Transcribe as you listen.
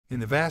In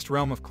the vast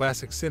realm of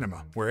classic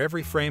cinema, where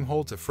every frame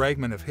holds a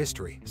fragment of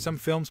history, some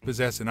films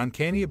possess an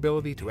uncanny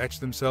ability to etch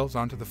themselves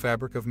onto the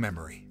fabric of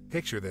memory.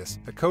 Picture this: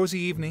 a cozy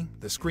evening,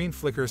 the screen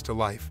flickers to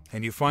life,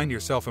 and you find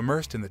yourself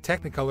immersed in the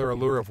technicolor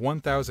allure of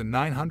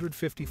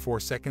 1954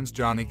 seconds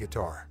Johnny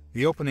Guitar.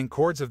 The opening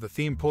chords of the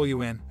theme pull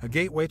you in, a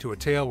gateway to a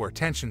tale where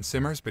tension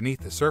simmers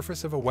beneath the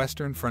surface of a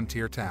western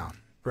frontier town.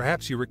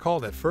 Perhaps you recall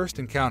that first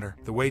encounter,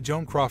 the way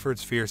Joan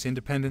Crawford's fierce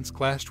independence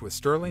clashed with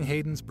Sterling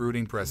Hayden's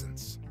brooding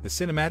presence. The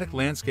cinematic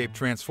landscape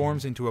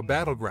transforms into a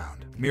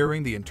battleground,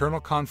 mirroring the internal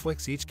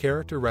conflicts each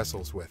character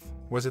wrestles with.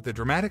 Was it the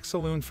dramatic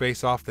saloon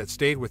face-off that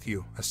stayed with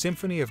you, a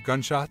symphony of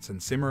gunshots and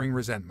simmering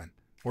resentment?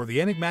 Or the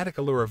enigmatic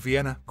allure of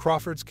Vienna,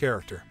 Crawford's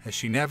character, as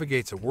she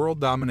navigates a world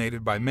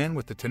dominated by men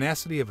with the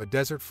tenacity of a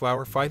desert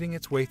flower fighting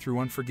its way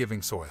through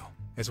unforgiving soil?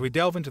 As we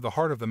delve into the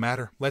heart of the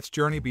matter, let's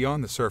journey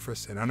beyond the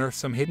surface and unearth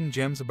some hidden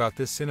gems about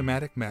this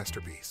cinematic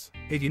masterpiece.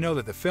 Did you know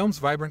that the film's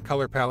vibrant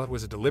color palette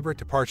was a deliberate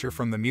departure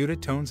from the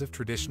muted tones of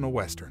traditional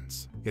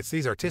westerns? It's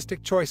these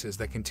artistic choices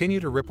that continue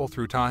to ripple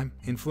through time,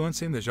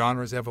 influencing the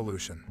genre's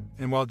evolution.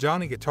 And while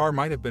Johnny Guitar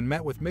might have been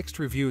met with mixed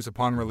reviews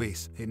upon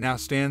release, it now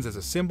stands as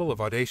a symbol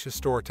of audacious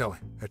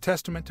storytelling, a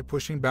testament to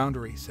pushing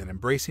boundaries and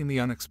embracing the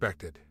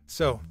unexpected.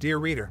 So, dear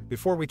reader,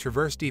 before we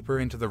traverse deeper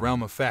into the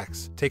realm of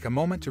facts, take a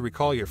moment to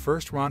recall your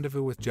first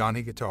rendezvous with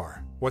Johnny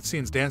Guitar. What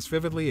scenes danced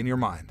vividly in your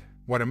mind?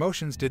 What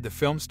emotions did the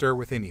film stir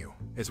within you?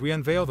 As we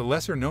unveil the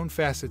lesser-known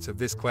facets of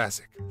this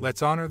classic,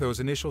 let's honor those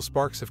initial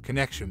sparks of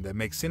connection that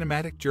make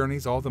cinematic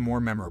journeys all the more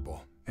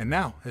memorable. And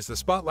now, as the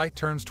spotlight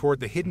turns toward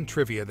the hidden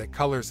trivia that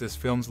colors this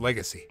film's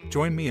legacy,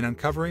 join me in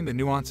uncovering the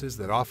nuances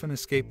that often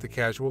escape the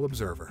casual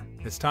observer.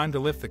 It's time to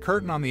lift the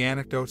curtain on the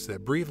anecdotes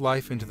that breathe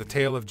life into the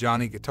tale of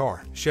Johnny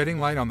Guitar, shedding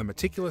light on the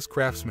meticulous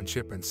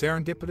craftsmanship and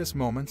serendipitous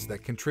moments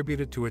that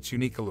contributed to its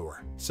unique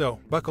allure. So,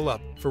 buckle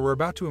up, for we're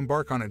about to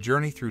embark on a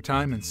journey through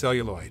time and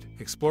celluloid,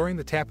 exploring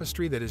the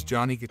tapestry that is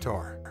Johnny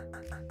Guitar.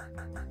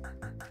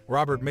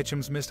 Robert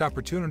Mitchum's missed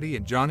opportunity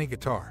in Johnny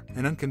Guitar,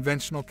 an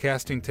unconventional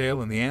casting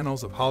tale in the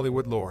annals of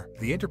Hollywood lore.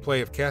 The interplay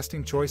of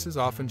casting choices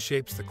often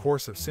shapes the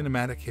course of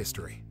cinematic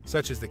history.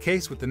 Such is the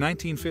case with the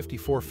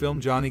 1954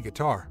 film Johnny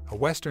Guitar, a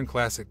Western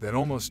classic that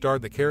almost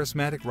starred the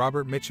charismatic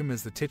Robert Mitchum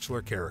as the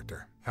titular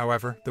character.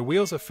 However, the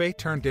wheels of fate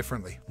turned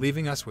differently,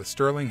 leaving us with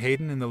Sterling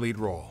Hayden in the lead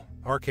role.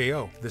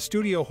 RKO, the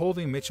studio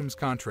holding Mitchum's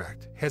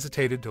contract,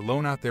 hesitated to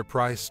loan out their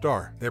prized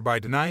star, thereby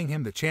denying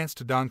him the chance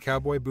to don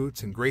cowboy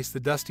boots and grace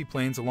the dusty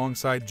plains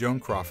alongside Joan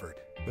Crawford.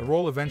 The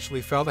role eventually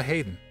fell to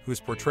Hayden,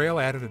 whose portrayal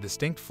added a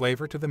distinct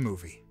flavor to the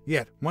movie.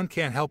 Yet, one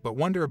can't help but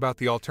wonder about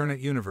the alternate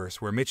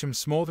universe where Mitchum's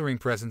smoldering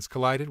presence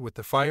collided with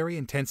the fiery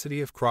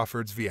intensity of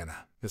Crawford's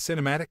Vienna. The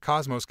cinematic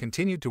cosmos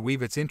continued to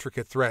weave its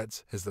intricate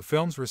threads as the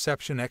film's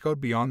reception echoed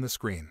beyond the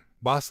screen.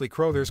 Bosley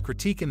Crowther's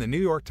critique in the New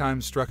York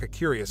Times struck a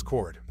curious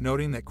chord,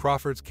 noting that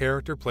Crawford's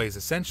character plays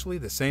essentially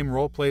the same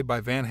role played by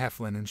Van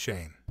Heflin and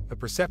Shane. A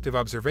perceptive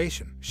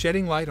observation,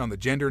 shedding light on the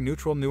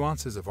gender-neutral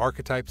nuances of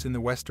archetypes in the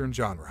Western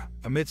genre.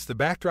 Amidst the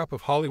backdrop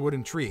of Hollywood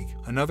intrigue,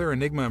 another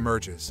enigma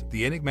emerges,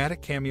 the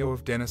enigmatic cameo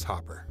of Dennis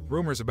Hopper.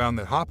 Rumors abound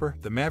that Hopper,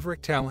 the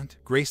maverick talent,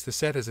 graced the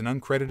set as an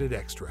uncredited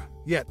extra.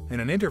 Yet,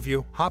 in an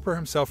interview, Hopper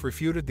himself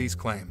refuted these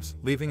claims,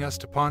 leaving us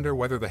to ponder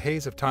whether the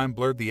haze of time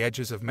blurred the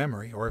edges of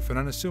memory or if an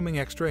unassuming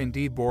extra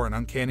indeed bore an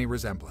uncanny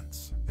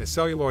resemblance. As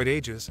celluloid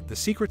ages, the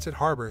secrets it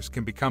harbors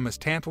can become as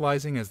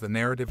tantalizing as the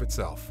narrative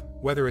itself.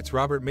 Whether it's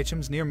Robert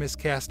Mitchum's near-miss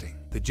casting,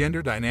 the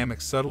gender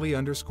dynamics subtly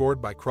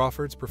underscored by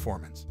Crawford's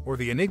performance, or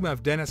the enigma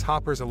of Dennis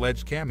Hopper's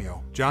alleged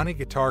cameo, Johnny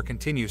Guitar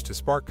continues to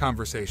spark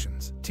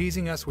conversations,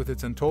 teasing us with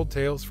its untold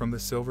tales from the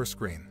silver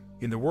screen.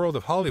 In the world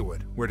of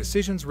Hollywood, where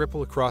decisions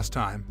ripple across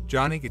time,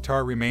 Johnny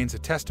Guitar remains a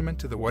testament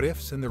to the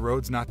what-ifs and the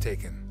roads not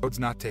taken.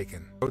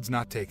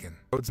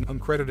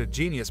 Uncredited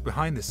genius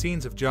behind the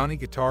scenes of Johnny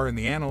Guitar in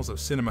the annals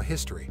of cinema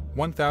history.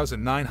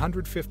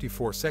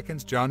 1954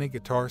 seconds Johnny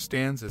Guitar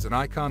stands as an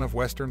icon of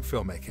Western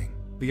filmmaking.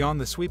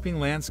 Beyond the sweeping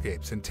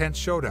landscapes and tense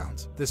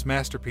showdowns, this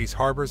masterpiece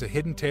harbors a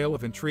hidden tale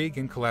of intrigue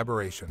and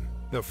collaboration.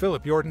 Though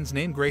Philip Yordan's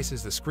name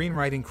graces the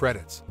screenwriting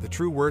credits, the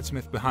true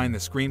wordsmith behind the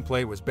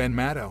screenplay was Ben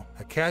Maddow,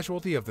 a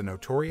casualty of the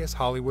notorious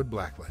Hollywood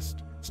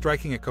blacklist.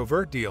 Striking a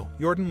covert deal,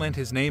 Yordan lent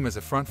his name as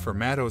a front for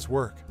Maddow's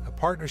work, a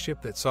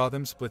partnership that saw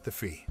them split the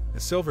fee. The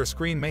silver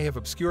screen may have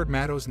obscured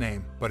Maddow's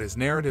name, but his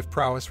narrative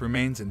prowess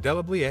remains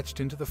indelibly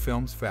etched into the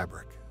film's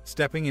fabric.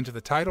 Stepping into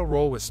the title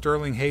role was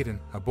Sterling Hayden,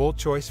 a bold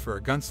choice for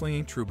a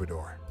gunslinging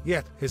troubadour.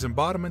 Yet, his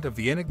embodiment of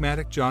the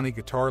enigmatic Johnny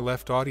Guitar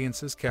left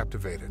audiences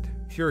captivated.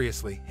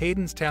 Curiously,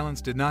 Hayden's talents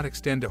did not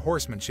extend to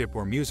horsemanship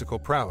or musical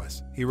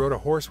prowess. He rode a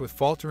horse with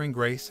faltering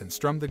grace and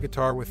strummed the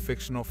guitar with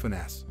fictional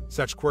finesse.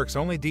 Such quirks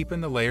only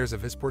deepened the layers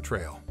of his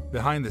portrayal.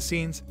 Behind the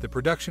scenes, the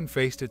production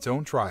faced its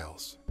own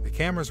trials. The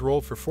cameras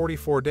rolled for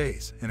 44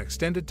 days, an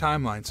extended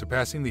timeline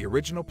surpassing the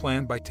original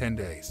plan by 10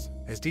 days.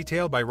 As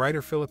detailed by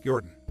writer Philip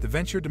Yordan, the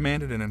venture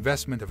demanded an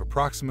investment of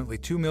approximately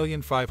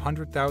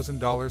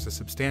 $2,500,000, a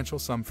substantial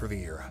sum for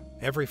the era.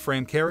 Every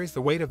frame carries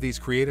the weight of these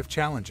creative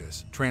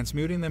challenges,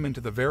 transmuting them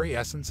into the very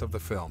essence of the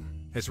film.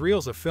 As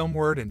reels of film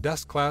whirred and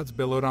dust clouds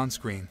billowed on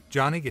screen,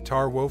 Johnny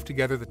Guitar wove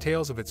together the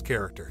tales of its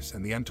characters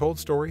and the untold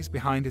stories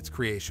behind its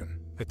creation,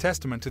 a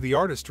testament to the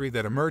artistry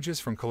that emerges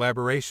from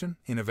collaboration,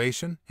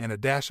 innovation, and a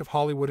dash of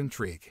Hollywood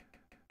intrigue.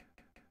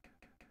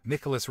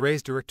 Nicholas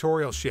Ray's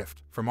directorial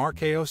shift from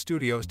RKO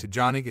Studios to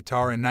Johnny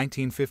Guitar in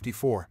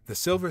 1954, the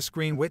silver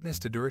screen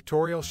witnessed a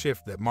directorial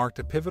shift that marked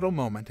a pivotal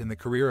moment in the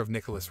career of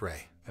Nicholas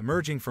Ray.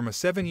 Emerging from a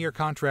 7-year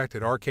contract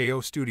at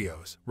RKO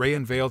Studios, Ray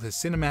unveiled his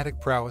cinematic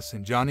prowess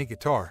in Johnny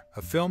Guitar,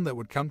 a film that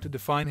would come to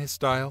define his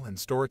style and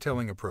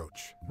storytelling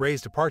approach.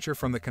 Ray's departure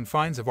from the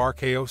confines of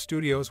RKO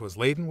Studios was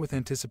laden with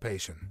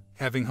anticipation.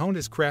 Having honed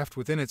his craft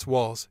within its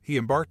walls, he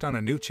embarked on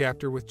a new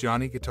chapter with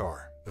Johnny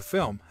Guitar. The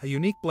film, a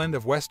unique blend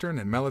of Western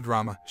and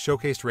melodrama,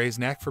 showcased Ray's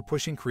knack for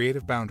pushing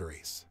creative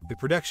boundaries. The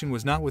production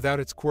was not without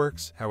its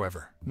quirks,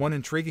 however. One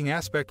intriguing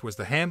aspect was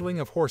the handling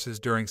of horses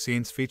during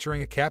scenes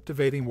featuring a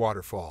captivating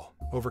waterfall.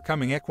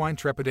 Overcoming equine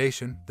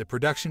trepidation, the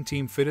production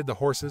team fitted the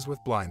horses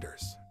with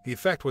blinders. The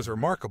effect was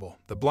remarkable.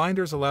 The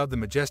blinders allowed the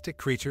majestic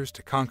creatures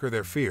to conquer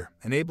their fear,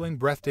 enabling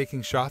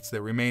breathtaking shots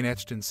that remain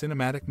etched in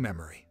cinematic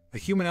memory. The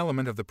human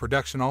element of the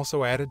production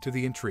also added to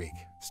the intrigue.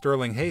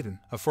 Sterling Hayden,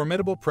 a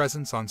formidable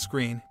presence on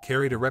screen,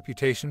 carried a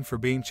reputation for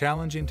being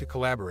challenging to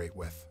collaborate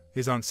with.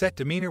 His on-set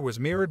demeanor was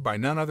mirrored by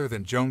none other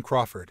than Joan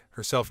Crawford,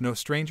 herself no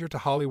stranger to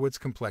Hollywood's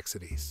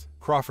complexities.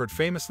 Crawford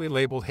famously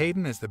labeled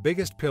Hayden as the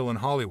biggest pill in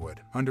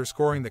Hollywood,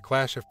 underscoring the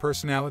clash of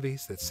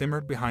personalities that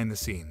simmered behind the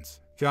scenes.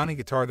 Johnny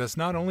Guitar thus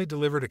not only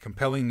delivered a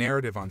compelling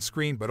narrative on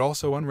screen but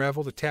also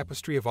unraveled a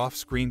tapestry of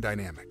off-screen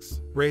dynamics.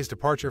 Ray's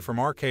departure from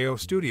RKO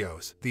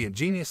Studios, the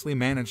ingeniously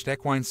managed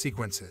equine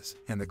sequences,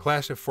 and the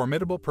clash of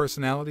formidable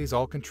personalities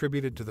all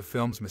contributed to the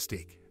film's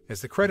mystique.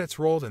 As the credits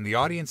rolled and the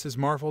audiences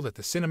marveled at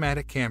the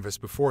cinematic canvas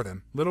before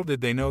them, little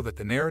did they know that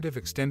the narrative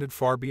extended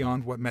far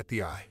beyond what met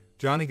the eye.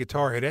 Johnny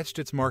Guitar had etched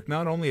its mark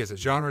not only as a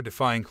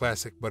genre-defying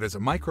classic but as a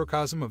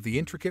microcosm of the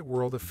intricate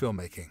world of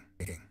filmmaking.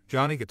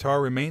 Johnny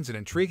Guitar remains an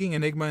intriguing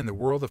enigma in the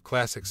world of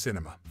classic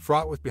cinema,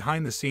 fraught with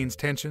behind-the-scenes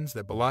tensions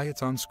that belie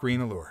its on-screen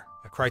allure.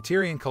 A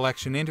Criterion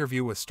Collection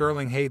interview with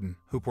Sterling Hayden,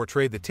 who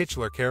portrayed the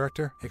titular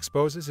character,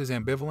 exposes his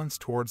ambivalence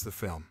towards the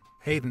film.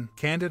 Hayden,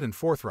 candid and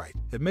forthright,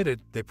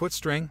 admitted, "They put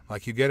string,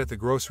 like you get at the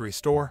grocery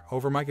store,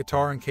 over my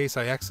guitar in case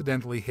I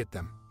accidentally hit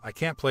them. I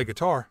can't play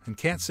guitar, and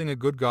can't sing a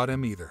good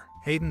goddamn either."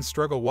 Hayden's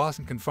struggle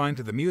wasn't confined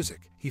to the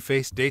music. He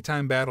faced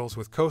daytime battles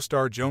with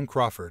co-star Joan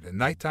Crawford and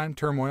nighttime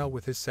turmoil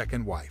with his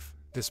second wife.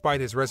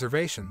 Despite his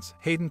reservations,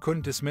 Hayden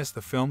couldn't dismiss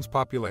the film's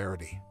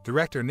popularity.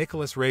 Director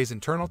Nicholas Ray's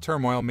internal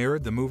turmoil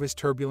mirrored the movie's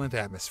turbulent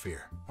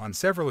atmosphere. On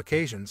several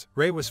occasions,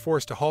 Ray was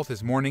forced to halt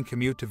his morning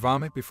commute to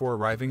vomit before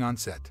arriving on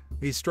set.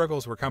 These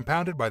struggles were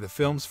compounded by the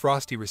film's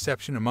frosty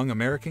reception among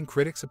American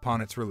critics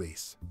upon its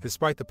release.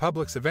 Despite the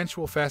public's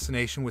eventual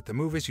fascination with the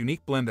movie's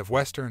unique blend of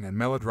Western and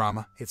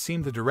melodrama, it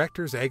seemed the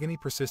director's agony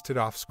persisted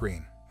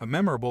off-screen. A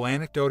memorable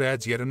anecdote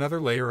adds yet another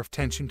layer of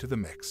tension to the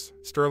mix.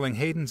 Sterling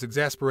Hayden's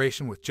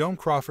exasperation with Joan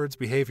Crawford's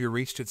behavior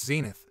reached its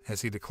zenith,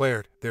 as he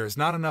declared, "There is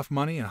not enough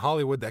money in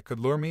Hollywood that could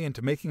lure me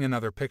into making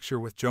another picture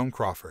with Joan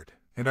Crawford.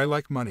 And I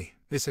like money."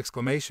 This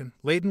exclamation,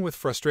 laden with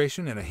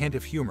frustration and a hint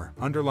of humor,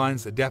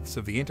 underlines the depths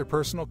of the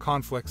interpersonal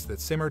conflicts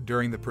that simmered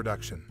during the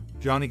production.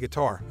 Johnny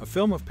Guitar, a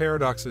film of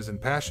paradoxes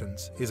and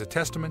passions, is a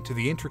testament to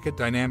the intricate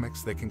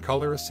dynamics that can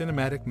color a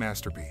cinematic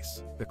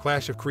masterpiece. The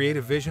clash of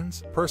creative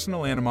visions,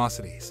 personal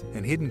animosities,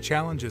 and hidden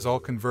challenges all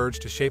converge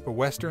to shape a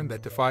Western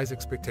that defies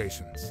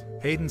expectations.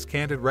 Hayden's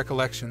candid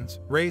recollections,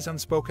 Ray's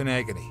unspoken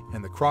agony,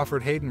 and the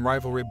Crawford-Hayden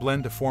rivalry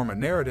blend to form a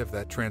narrative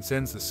that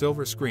transcends the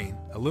silver screen,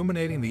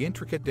 illuminating the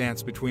intricate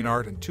dance between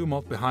art and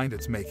tumult behind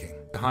its making.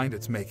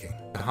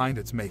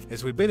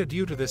 As we bid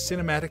adieu to this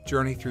cinematic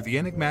journey through the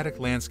enigmatic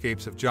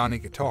landscapes of Johnny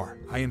Guitar,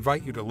 I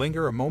invite you to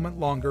linger a moment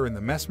longer in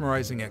the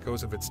mesmerizing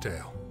echoes of its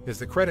tale. As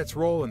the credits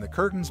roll and the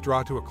curtains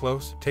draw to a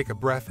close, take a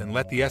breath and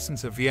let the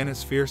essence of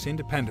Vienna's fierce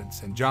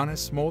independence and Johnny's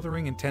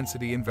smoldering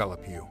intensity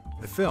envelop you.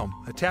 The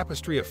film, a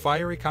tapestry of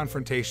fiery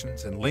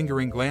confrontations and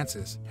lingering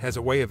glances, has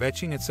a way of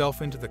etching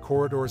itself into the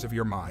corridors of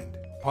your mind.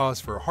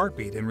 Pause for a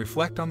heartbeat and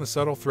reflect on the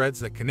subtle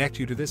threads that connect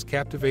you to this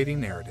captivating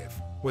narrative.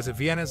 Was it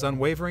Vienna's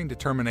unwavering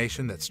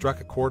determination that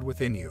struck a chord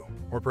within you?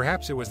 Or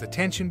perhaps it was the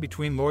tension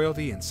between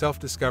loyalty and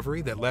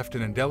self-discovery that left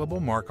an indelible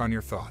mark on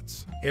your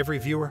thoughts. Every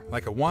viewer,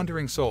 like a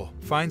wandering soul,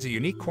 finds a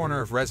unique corner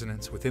of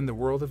resonance within the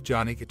world of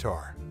Johnny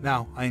Guitar.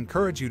 Now, I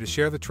encourage you to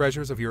share the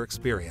treasures of your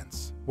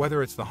experience.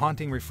 Whether it's the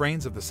haunting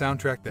refrains of the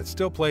soundtrack that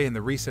still play in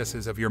the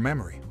recesses of your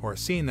memory, or a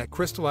scene that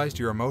crystallized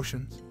your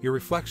emotions, your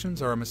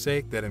reflections are a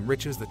mosaic that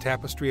enriches the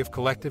tapestry of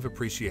collective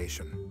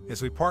appreciation.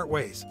 As we part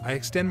ways, I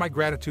extend my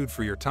gratitude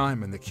for your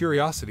time and the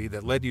curiosity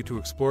that led you to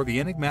explore the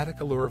enigmatic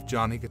allure of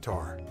Johnny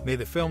Guitar. May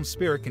the film's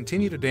spirit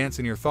continue to dance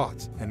in your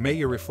thoughts, and may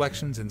your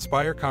reflections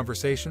inspire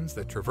conversations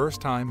that traverse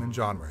time and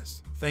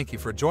genres. Thank you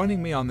for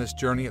joining me on this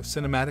journey of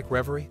cinematic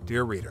reverie,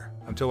 dear reader.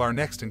 Until our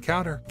next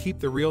encounter, keep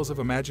the reels of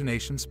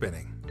imagination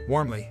spinning.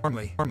 Warmly.